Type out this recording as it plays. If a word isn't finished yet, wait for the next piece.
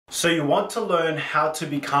So you want to learn how to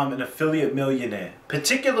become an affiliate millionaire,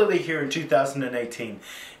 particularly here in 2018.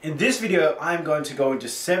 In this video, I'm going to go into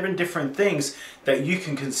 7 different things that you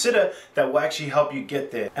can consider that will actually help you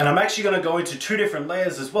get there. And I'm actually going to go into 2 different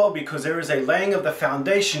layers as well, because there is a laying of the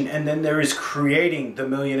foundation and then there is creating the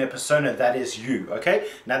millionaire persona that is you, okay?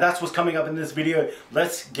 Now that's what's coming up in this video.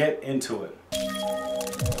 Let's get into it.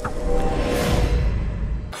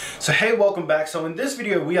 So hey, welcome back. So in this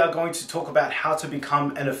video, we are going to talk about how to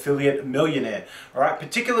become an affiliate millionaire, all right?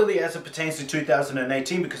 Particularly as it pertains to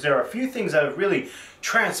 2018, because there are a few things that have really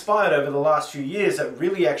transpired over the last few years that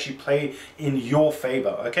really actually play in your favor,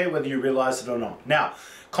 okay? Whether you realize it or not. Now,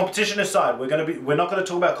 competition aside, we're not going to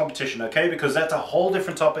talk about competition, okay? Because that's a whole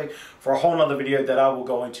different topic for a whole nother video that I will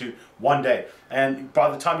go into one day. And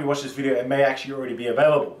by the time you watch this video, it may actually already be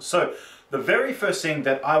available. So the very first thing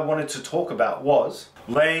that I wanted to talk about was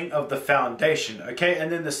laying of the foundation, okay?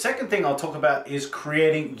 And then the second thing I'll talk about is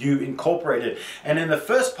creating you incorporated. And in the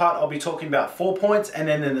first part, I'll be talking about 4 points, and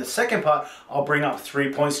then in the second part, I'll bring up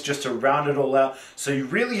 3 points just to round it all out, so you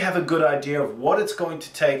really have a good idea of what it's going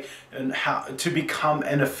to take and how to become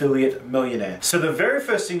an affiliate millionaire. So the very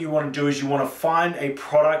first thing you want to do is you want to find a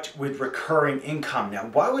product with recurring income. Now,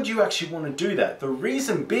 why would you actually want to do that? The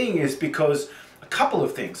reason being is because a couple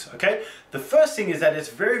of things, okay? The first thing is that it's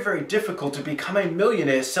very, very difficult to become a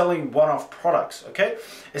millionaire selling one-off products, okay?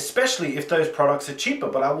 Especially if those products are cheaper,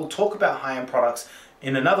 but I will talk about high-end products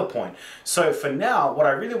in another point. So for now, what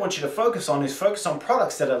I really want you to focus on is focus on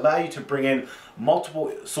products that allow you to bring in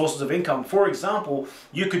multiple sources of income. For example,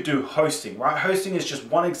 you could do hosting, right? Hosting is just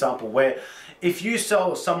one example where if you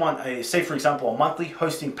sell someone, say for example, a monthly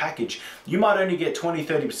hosting package, you might only get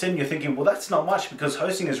 20–30%. You're thinking, well, that's not much because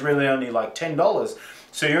hosting is really only like $10.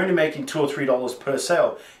 So you're only making $2 or $3 per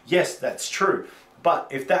sale. Yes, that's true. But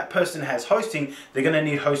if that person has hosting, they're going to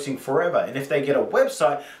need hosting forever. And if they get a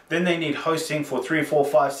website, then they need hosting for 3, 4,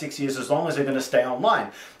 5, 6 years, as long as they're going to stay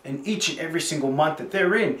online. And each and every single month that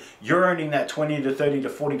they're in, you're earning that 20 to 30 to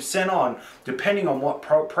 40% on, depending on what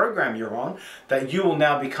program you're on, that you will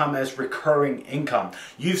now become as recurring income.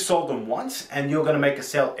 You've sold them once and you're going to make a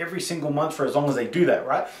sale every single month for as long as they do that,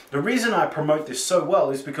 right? The reason I promote this so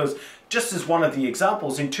well is because, just as one of the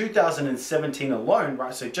examples, in 2017 alone,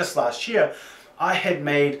 right, so just last year, I had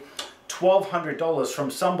made $1,200 from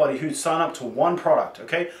somebody who'd signed up to one product,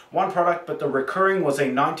 okay? One product, but the recurring was a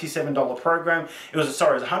 $97 program. It was a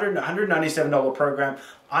 $197 program.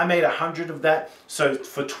 I made 100 of that. So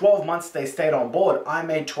for 12 months, they stayed on board. I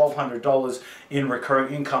made $1,200 in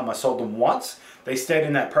recurring income. I sold them once. They stayed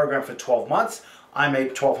in that program for 12 months. I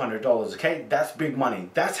made $1,200, okay? That's big money.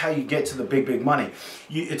 That's how you get to the big money.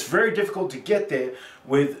 It's very difficult to get there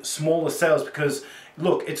with smaller sales because,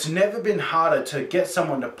 look, it's never been harder to get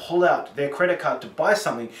someone to pull out their credit card to buy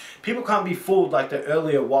something. People can't be fooled like the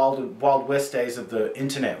earlier Wild West days of the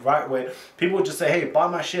internet, right? Where people would just say, hey, buy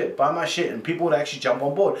my shit, and people would actually jump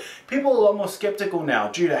on board. People are a lot more skeptical now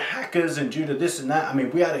due to hackers and due to this and that. I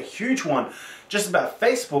mean, we had a huge one just about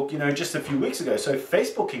Facebook, you know, just a few weeks ago. So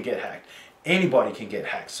Facebook can get hacked. Anybody can get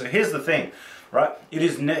hacked. So here's the thing, right?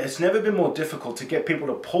 It's never been more difficult to get people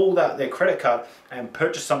to pull out their credit card and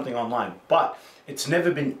purchase something online. But it's never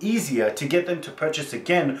been easier to get them to purchase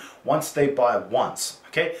again once they buy once,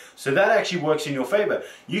 okay? So that actually works in your favor.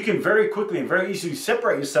 You can very quickly and very easily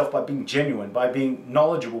separate yourself by being genuine, by being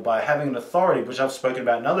knowledgeable, by having an authority, which I've spoken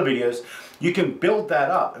about in other videos. You can build that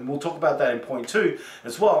up, and we'll talk about that in point 2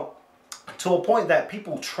 as well, to a point that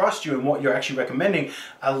people trust you in what you're actually recommending,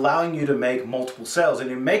 allowing you to make multiple sales. And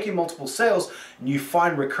in making multiple sales, and you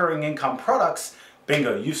find recurring income products,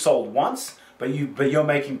 bingo, you sold once, but you're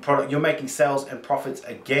making sales and profits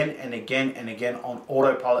again and again and again on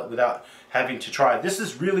autopilot without having to try. This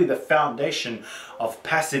is really the foundation of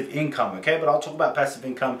passive income, okay? But I'll talk about passive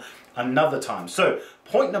income another time. So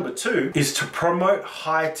point number 2 is to promote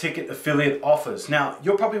high ticket affiliate offers. Now,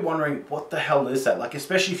 you're probably wondering, what the hell is that? Like,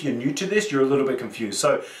 especially if you're new to this, you're a little bit confused.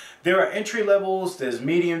 So there are entry levels, there's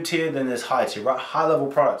medium tier, then there's high tier, right? High level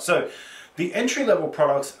products. So the entry level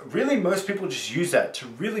products, really most people just use that to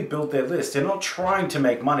really build their list. They're not trying to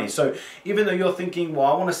make money. So even though you're thinking, well,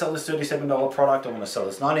 I want to sell this $37 product, I want to sell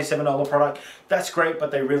this $97 product, that's great,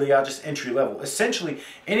 but they really are just entry level. Essentially,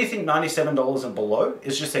 anything $97 and below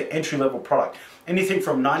is just an entry level product. Anything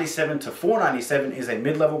from $97 to $497 is a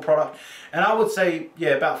mid-level product. And I would say,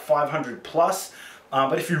 yeah, about 500 plus.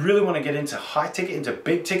 But if you really want to get into high ticket, into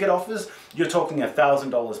big ticket offers, you're talking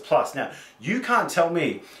 $1,000 plus. Now, you can't tell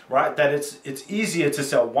me, right, that it's easier to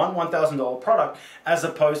sell one $1,000 product as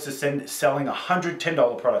opposed to selling a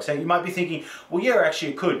 $110 product. So you might be thinking, well, yeah,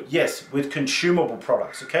 actually it could. Yes, with consumable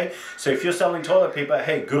products, okay? So if you're selling toilet paper,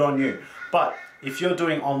 hey, good on you. But if you're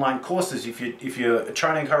doing online courses, if you're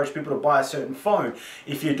trying to encourage people to buy a certain phone,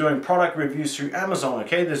 if you're doing product reviews through Amazon,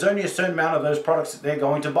 okay, there's only a certain amount of those products that they're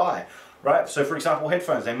going to buy, right? So for example,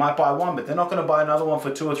 headphones, they might buy one, but they're not going to buy another one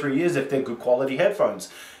for 2 or 3 years if they're good quality headphones.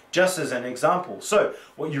 Just as an example. So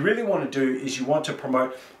what you really want to do is you want to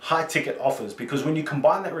promote high ticket offers, because when you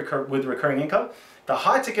combine that with recurring income, the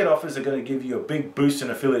high ticket offers are going to give you a big boost in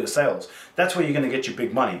affiliate sales. That's where you're going to get your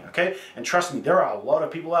big money, okay? And trust me, there are a lot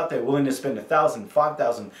of people out there willing to spend $1,000,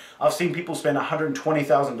 $5,000. I've seen people spend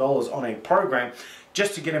 $120,000 on a program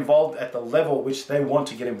just to get involved at the level which they want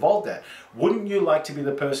to get involved at. Wouldn't you like to be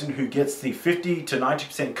the person who gets the 50 to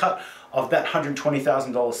 90% cut of that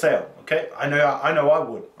 $120,000 sale? Okay, I know I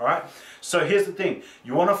would. All right, so here's the thing: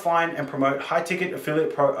 you want to find and promote high ticket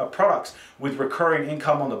affiliate products with recurring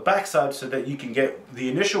income on the backside, so that you can get the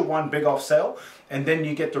initial one big off sale, and then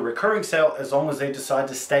you get the recurring sale as long as they decide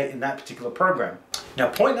to stay in that particular program. Now,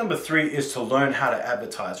 point number 3 is to learn how to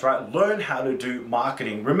advertise, right? Learn how to do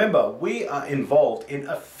marketing. Remember, we are involved in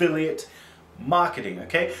affiliate marketing,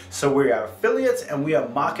 okay? So we are affiliates and we are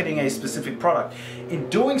marketing a specific product. In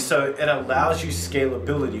doing so, it allows you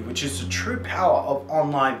scalability, which is the true power of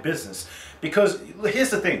online business. Because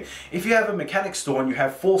here's the thing, if you have a mechanic store and you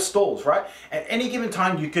have 4 stalls, right? At any given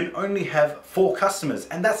time, you can only have 4 customers,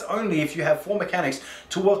 and that's only if you have 4 mechanics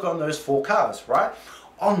to work on those 4 cars, right?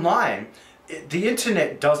 Online, the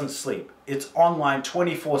internet doesn't sleep. It's online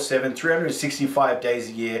 24/7, 365 days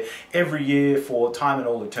a year, every year for time and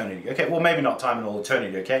all eternity. Okay, well, maybe not time and all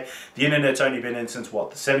eternity, okay? The internet's only been in since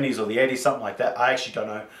what, the 70s or the 80s, something like that. I actually don't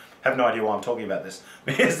know. Have no idea why I'm talking about this.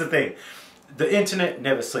 But here's the thing. The internet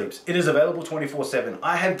never sleeps. It is available 24/7.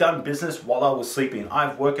 I have done business while I was sleeping.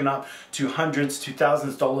 I've woken up to hundreds to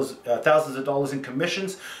thousands of dollars in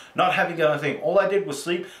commissions, not having done a thing. All I did was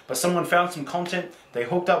sleep, but someone found some content, they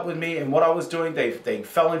hooked up with me, and what I was doing, they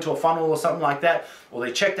fell into a funnel or something like that, or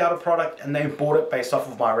they checked out a product and they bought it based off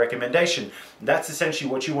of my recommendation. That's essentially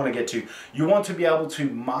what you want to get to. You want to be able to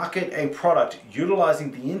market a product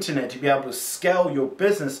utilizing the internet to be able to scale your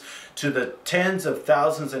business to the tens of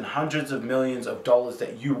thousands and hundreds of millions of dollars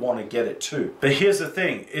that you want to get it to. But here's the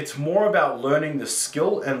thing, it's more about learning the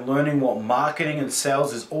skill and learning what marketing and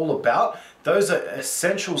sales is all about. Those are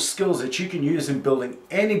essential skills that you can use in building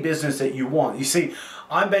any business that you want. You see,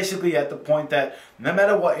 I'm basically at the point that no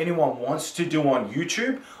matter what anyone wants to do on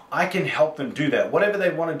YouTube, I can help them do that. Whatever they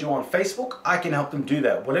want to do on Facebook, I can help them do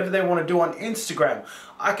that. Whatever they want to do on Instagram,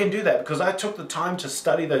 I can do that, because I took the time to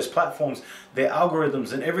study those platforms, their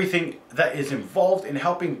algorithms, and everything that is involved in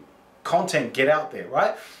helping content get out there,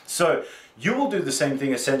 right? So you will do the same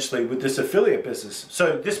thing essentially with this affiliate business.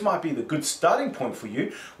 So this might be the good starting point for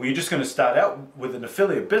you, where you're just going to start out with an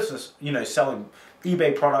affiliate business, you know, selling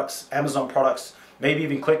eBay products, Amazon products, maybe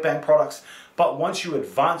even ClickBank products. But once you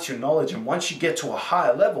advance your knowledge and once you get to a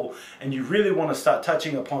higher level and you really want to start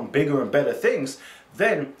touching upon bigger and better things,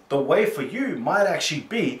 then the way for you might actually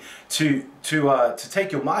be to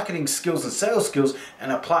take your marketing skills and sales skills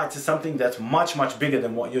and apply it to something that's much, much bigger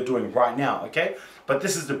than what you're doing right now, okay? But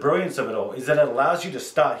this is the brilliance of it all, is that it allows you to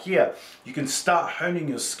start here. You can start honing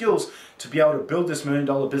your skills to be able to build this $1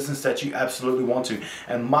 million business that you absolutely want to.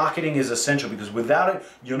 And marketing is essential, because without it,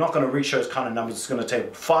 you're not going to reach those kind of numbers. It's going to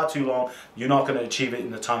take far too long. You're not going to achieve it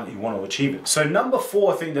in the time that you want to achieve it. So number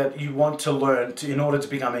 4 thing that you want to learn in order to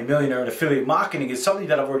become a millionaire in affiliate marketing is something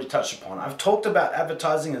that I've already touched upon. I've talked about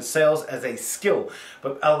advertising and sales as a skill,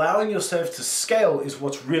 but allowing yourself to scale is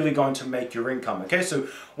what's really going to make your income. Okay, so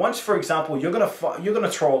once, for example, you're going to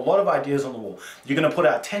throw a lot of ideas on the wall. You're going to put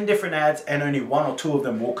out 10 different ads and only 1 or 2 of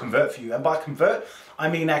them will convert for you. And by convert, I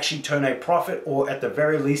mean actually turn a profit, or at the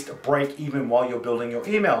very least break even while you're building your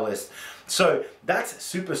email list. So that's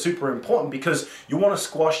super, super important, because you want to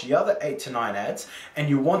squash the other 8 to 9 ads and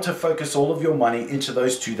you want to focus all of your money into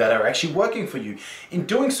those 2 that are actually working for you. In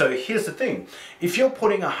doing so, here's the thing. If you're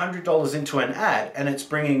putting $100 into an ad and it's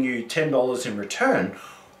bringing you $10 in return,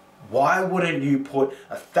 why wouldn't you put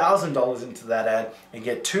 $1,000 into that ad and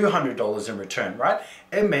get $200 in return, right?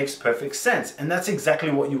 It makes perfect sense. And that's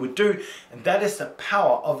exactly what you would do. And that is the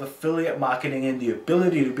power of affiliate marketing and the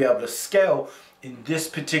ability to be able to scale in this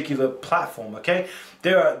particular platform, okay?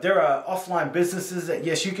 There are offline businesses that,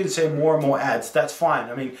 yes, you can say more and more ads. That's fine.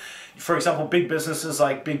 I mean, for example, big businesses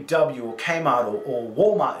like Big W or Kmart or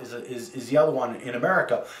Walmart is the other one in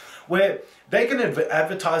America, where they can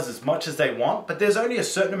advertise as much as they want, but there's only a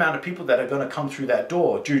certain amount of people that are going to come through that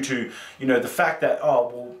door due to, you know, the fact that,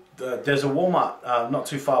 oh, well, there's a Walmart not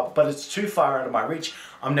too far, but it's too far out of my reach.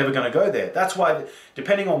 I'm never going to go there. That's why,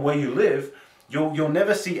 depending on where you live, you'll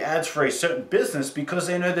never see ads for a certain business, because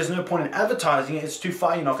they know there's no point in advertising it. It's too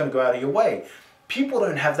far. You're not going to go out of your way. People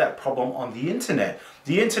don't have that problem on the internet.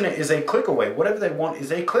 The internet is a click away. Whatever they want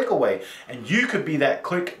is a click away. And you could be that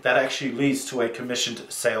click that actually leads to a commissioned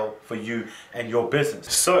sale for you and your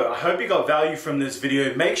business. So I hope you got value from this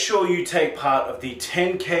video. Make sure you take part of the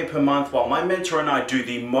 10K per month while my mentor and I do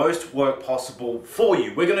the most work possible for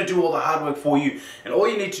you. We're gonna do all the hard work for you. And all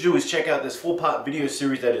you need to do is check out this 4-part video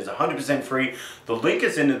series that is 100% free. The link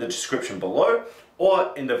is in the description below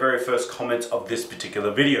or in the very first comments of this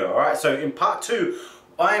particular video. All right, so in part 2,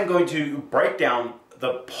 I am going to break down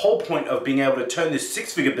the whole point of being able to turn this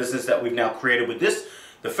 6-figure business that we've now created with this,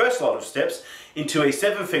 the first lot of steps, into a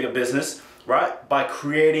 7-figure business, right, by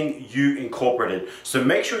creating You Incorporated. So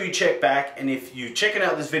make sure you check back, and if you're checking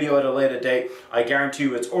out this video at a later date, I guarantee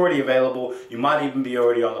you it's already available. You might even be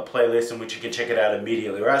already on the playlist in which you can check it out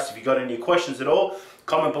immediately, right? So if you got any questions at all,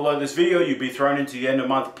 comment below this video. You'll be thrown into the end of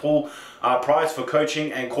month pool prize for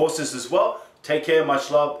coaching and courses as well. Take care,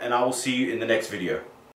 much love, and I will see you in the next video.